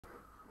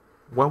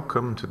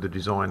Welcome to the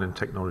Design and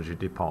Technology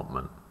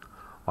Department.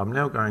 I'm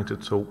now going to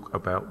talk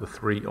about the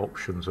three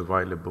options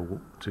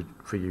available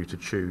for you to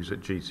choose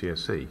at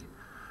GCSE: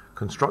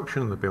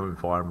 Construction and the Built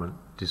Environment,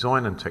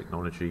 Design and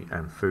Technology,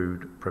 and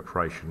Food,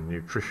 Preparation and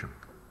Nutrition.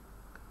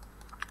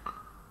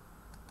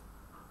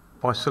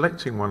 By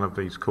selecting one of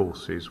these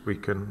courses, we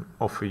can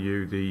offer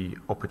you the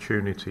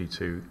opportunity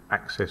to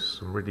access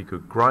some really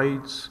good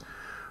grades,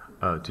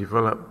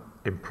 develop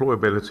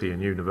employability and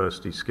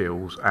university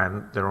skills,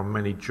 and there are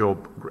many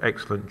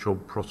excellent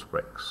job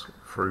prospects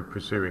through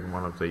pursuing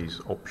one of these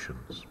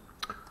options.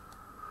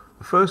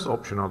 The first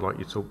option I'd like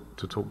you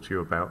to talk to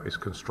you about is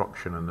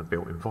construction and the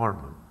built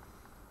environment.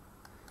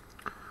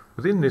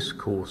 Within this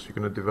course, you're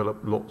going to develop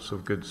lots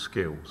of good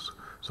skills,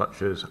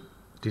 such as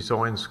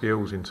design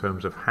skills in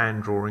terms of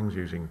hand drawings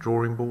using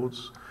drawing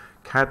boards,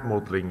 CAD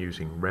modelling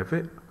using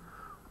Revit,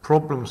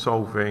 problem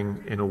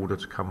solving in order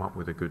to come up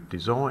with a good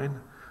design,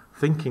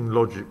 thinking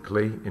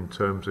logically in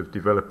terms of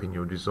developing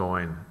your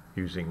design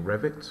using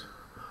Revit,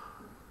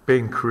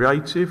 being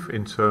creative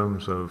in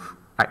terms of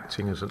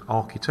acting as an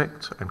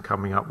architect and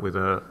coming up with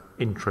an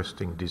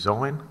interesting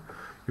design.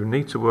 You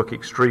need to work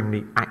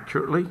extremely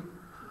accurately,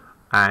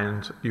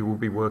 and you will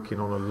be working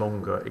on a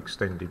longer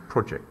extended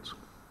project.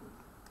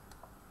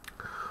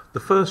 The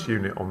first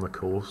unit on the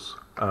course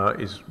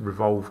is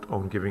revolved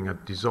on giving a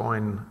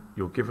design.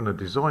 You're given a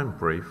design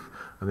brief,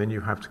 and then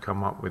you have to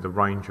come up with a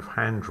range of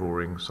hand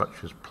drawings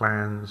such as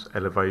plans,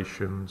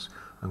 elevations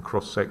and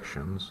cross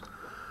sections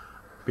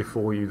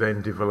before you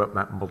then develop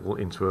that model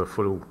into a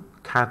full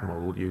CAD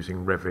model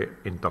using Revit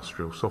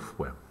industrial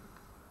software.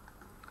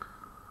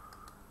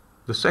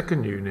 The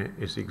second unit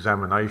is the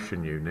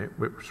examination unit,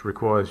 which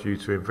requires you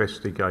to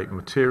investigate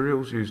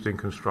materials used in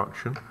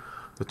construction,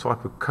 the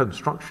type of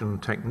construction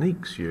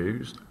techniques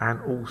used,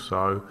 and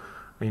also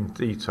in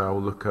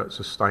detail look at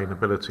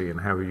sustainability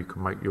and how you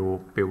can make your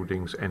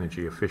buildings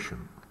energy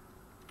efficient.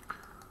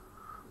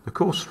 The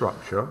course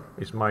structure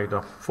is made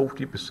up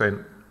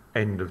 40%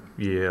 end of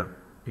year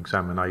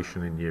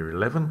examination in year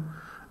 11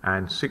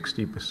 and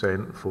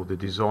 60% for the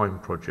design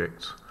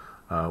project,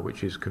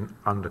 which is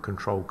under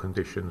controlled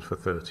conditions for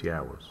 30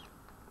 hours.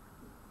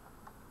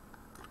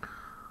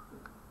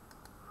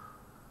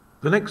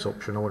 The next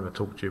option I want to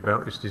talk to you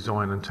about is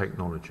design and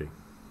technology.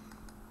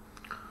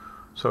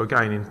 So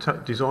again, in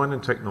design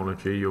and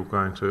technology, you're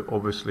going to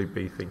obviously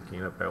be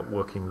thinking about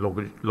working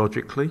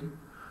logically,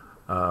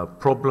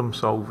 problem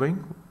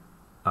solving.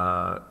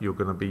 You're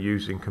going to be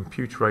using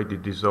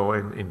computer-aided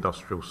design,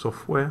 industrial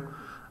software,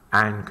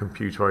 and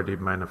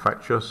computer-aided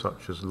manufacture,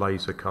 such as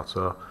laser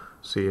cutter,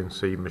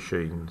 CNC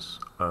machines,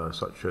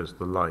 such as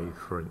the lathe,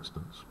 for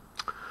instance.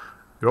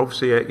 You're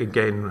obviously,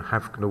 again,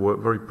 having to work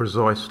very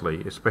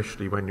precisely,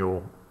 especially when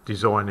you're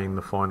designing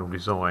the final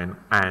design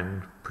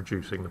and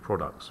producing the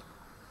products.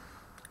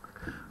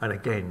 And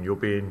again,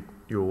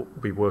 you'll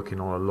be working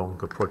on a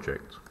longer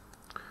project.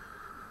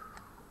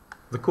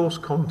 The course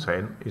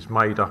content is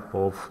made up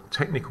of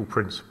technical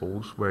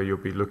principles, where you'll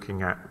be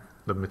looking at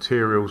the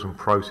materials and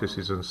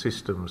processes and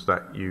systems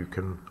that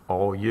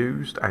are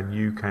used and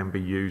you can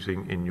be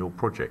using in your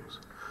projects.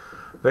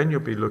 Then you'll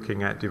be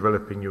looking at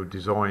developing your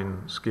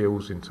design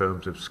skills in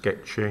terms of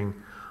sketching,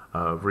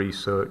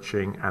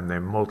 researching, and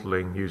then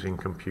modelling using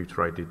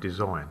computer-aided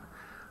design,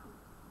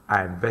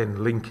 and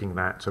then linking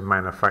that to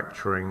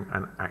manufacturing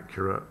an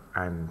accurate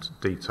and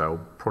detailed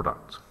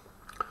product.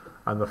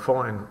 And the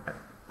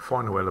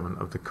final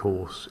element of the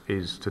course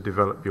is to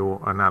develop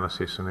your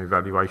analysis and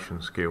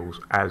evaluation skills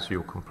as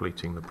you're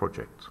completing the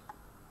project.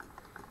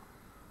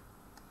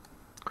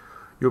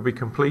 You'll be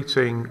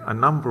completing a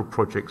number of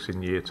projects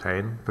in year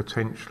 10,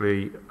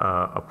 potentially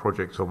a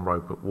project on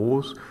robot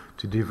wars,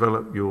 to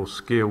develop your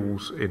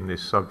skills in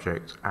this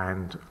subject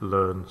and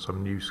learn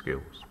some new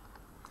skills.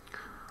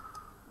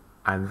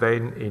 And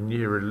then in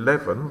year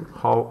 11,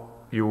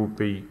 you'll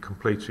be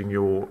completing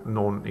your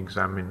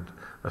non-examined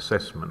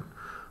assessment.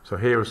 So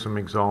here are some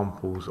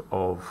examples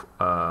of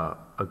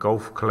a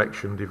golf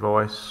collection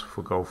device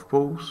for golf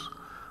balls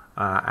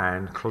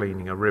and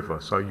cleaning a river.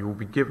 So you'll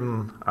be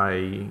given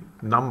a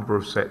number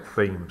of set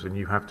themes and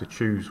you have to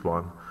choose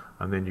one,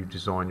 and then you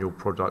design your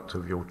product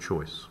of your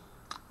choice.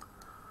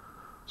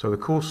 So the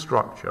course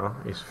structure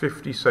is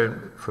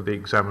 50% for the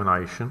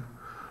examination,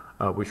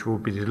 which will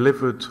be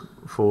delivered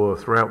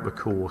throughout the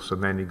course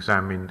and then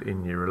examined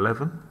in year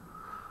 11.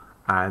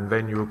 And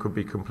then you could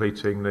be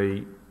completing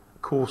the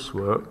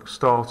coursework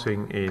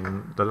starting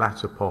in the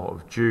latter part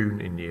of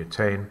June in year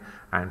 10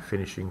 and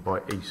finishing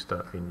by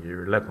Easter in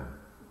year 11.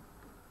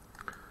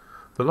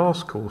 The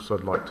last course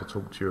I'd like to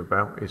talk to you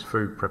about is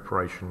food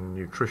preparation and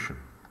nutrition.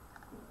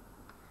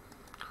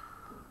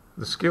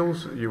 The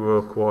skills that you will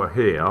acquire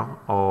here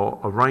are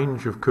a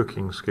range of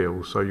cooking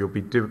skills, so you'll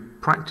be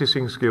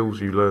practicing skills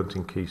you learnt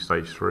in Key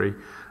Stage 3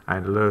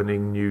 and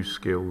learning new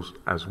skills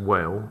as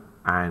well,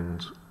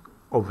 and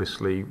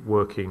obviously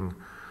working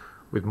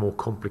with more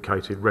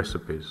complicated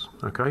recipes.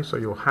 Okay, so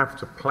you'll have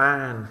to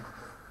plan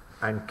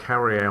and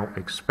carry out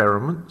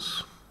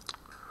experiments,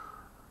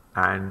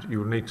 and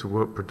you'll need to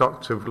work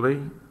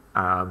productively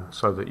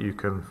so that you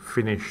can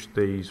finish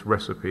these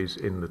recipes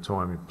in the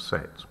time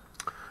set.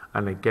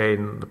 And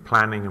again, the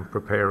planning and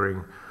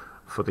preparing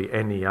for the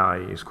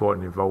NEA is quite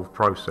an involved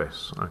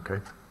process. Okay.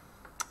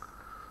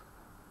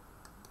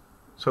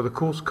 So the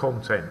course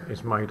content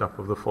is made up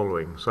of the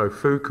following. So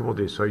food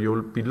commodities, so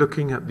you'll be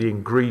looking at the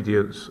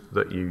ingredients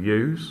that you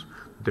use,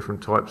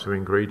 different types of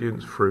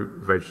ingredients,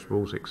 fruit,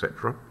 vegetables,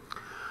 etc.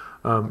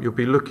 You'll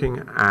be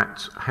looking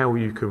at how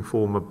you can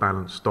form a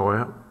balanced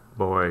diet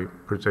by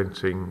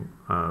presenting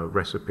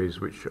recipes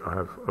which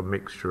have a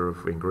mixture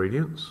of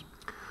ingredients.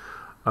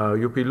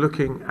 You'll be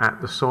looking at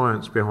the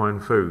science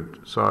behind food.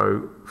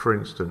 So, for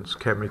instance,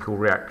 chemical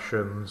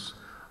reactions,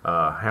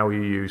 how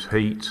you use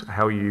heat,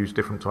 how you use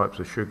different types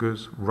of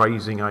sugars,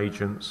 raising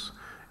agents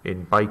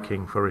in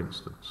baking, for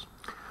instance.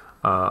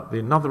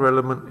 Another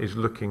element is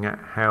looking at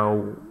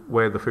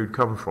where the food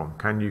comes from.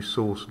 Can you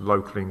source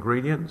local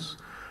ingredients?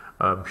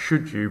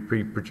 Should you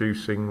be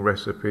producing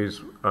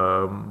recipes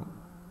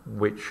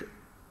which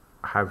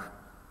have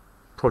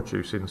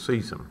produce in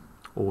season,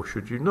 or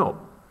should you not?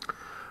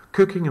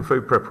 Cooking and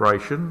food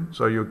preparation,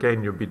 so you'll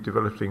be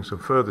developing some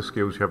further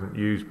skills you haven't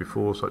used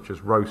before, such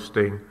as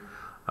roasting,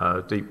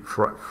 deep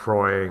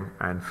frying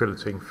and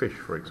filleting fish,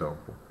 for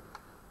example.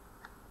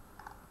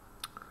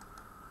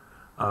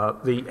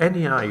 The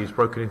NEA is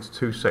broken into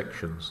two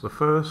sections. The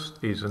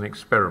first is an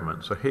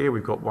experiment. So here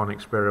we've got one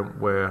experiment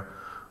where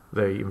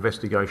the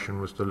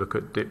investigation was to look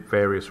at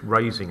various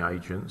raising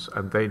agents,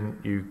 and then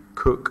you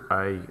cook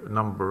a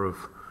number of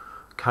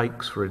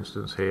cakes, for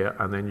instance, here,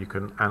 and then you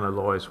can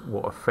analyse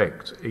what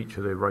effect each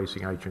of the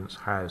raising agents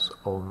has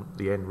on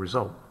the end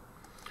result.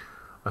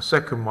 A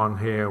second one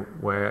here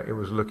where it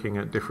was looking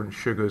at different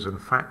sugars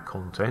and fat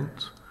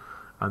content,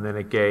 and then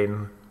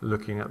again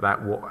looking at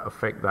what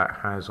effect that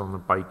has on the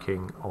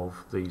baking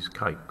of these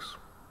cakes.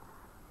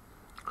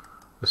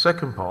 The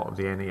second part of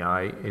the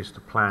NEA is to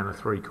plan a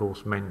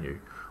 3-course menu,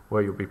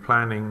 where you'll be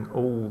planning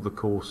all the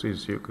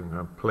courses you can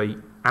complete,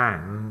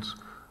 and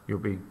you'll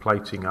be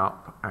plating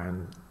up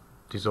and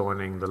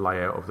designing the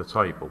layout of the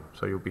table.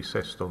 So you'll be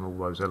assessed on all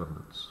those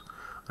elements.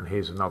 And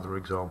here's another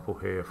example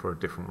here for a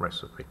different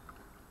recipe.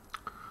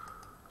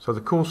 So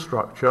the course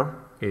structure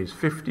is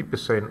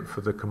 50%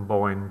 for the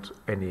combined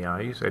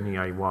NEAs,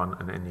 NEA 1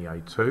 and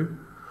NEA 2.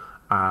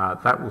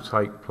 That will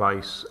take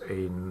place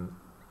in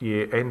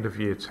end of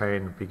year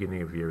 10,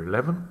 beginning of year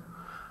 11.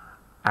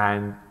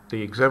 And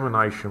the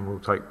examination will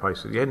take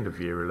place at the end of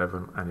year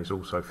 11 and is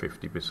also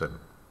 50%.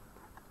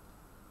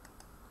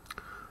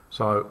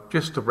 So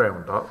just to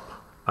round up,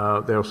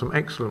 there are some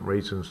excellent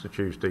reasons to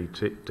choose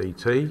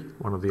DT,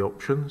 one of the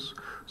options.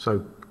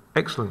 So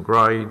excellent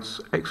grades,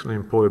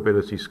 excellent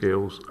employability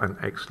skills and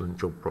excellent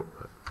job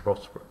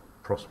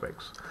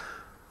prospects.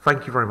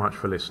 Thank you very much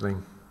for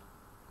listening.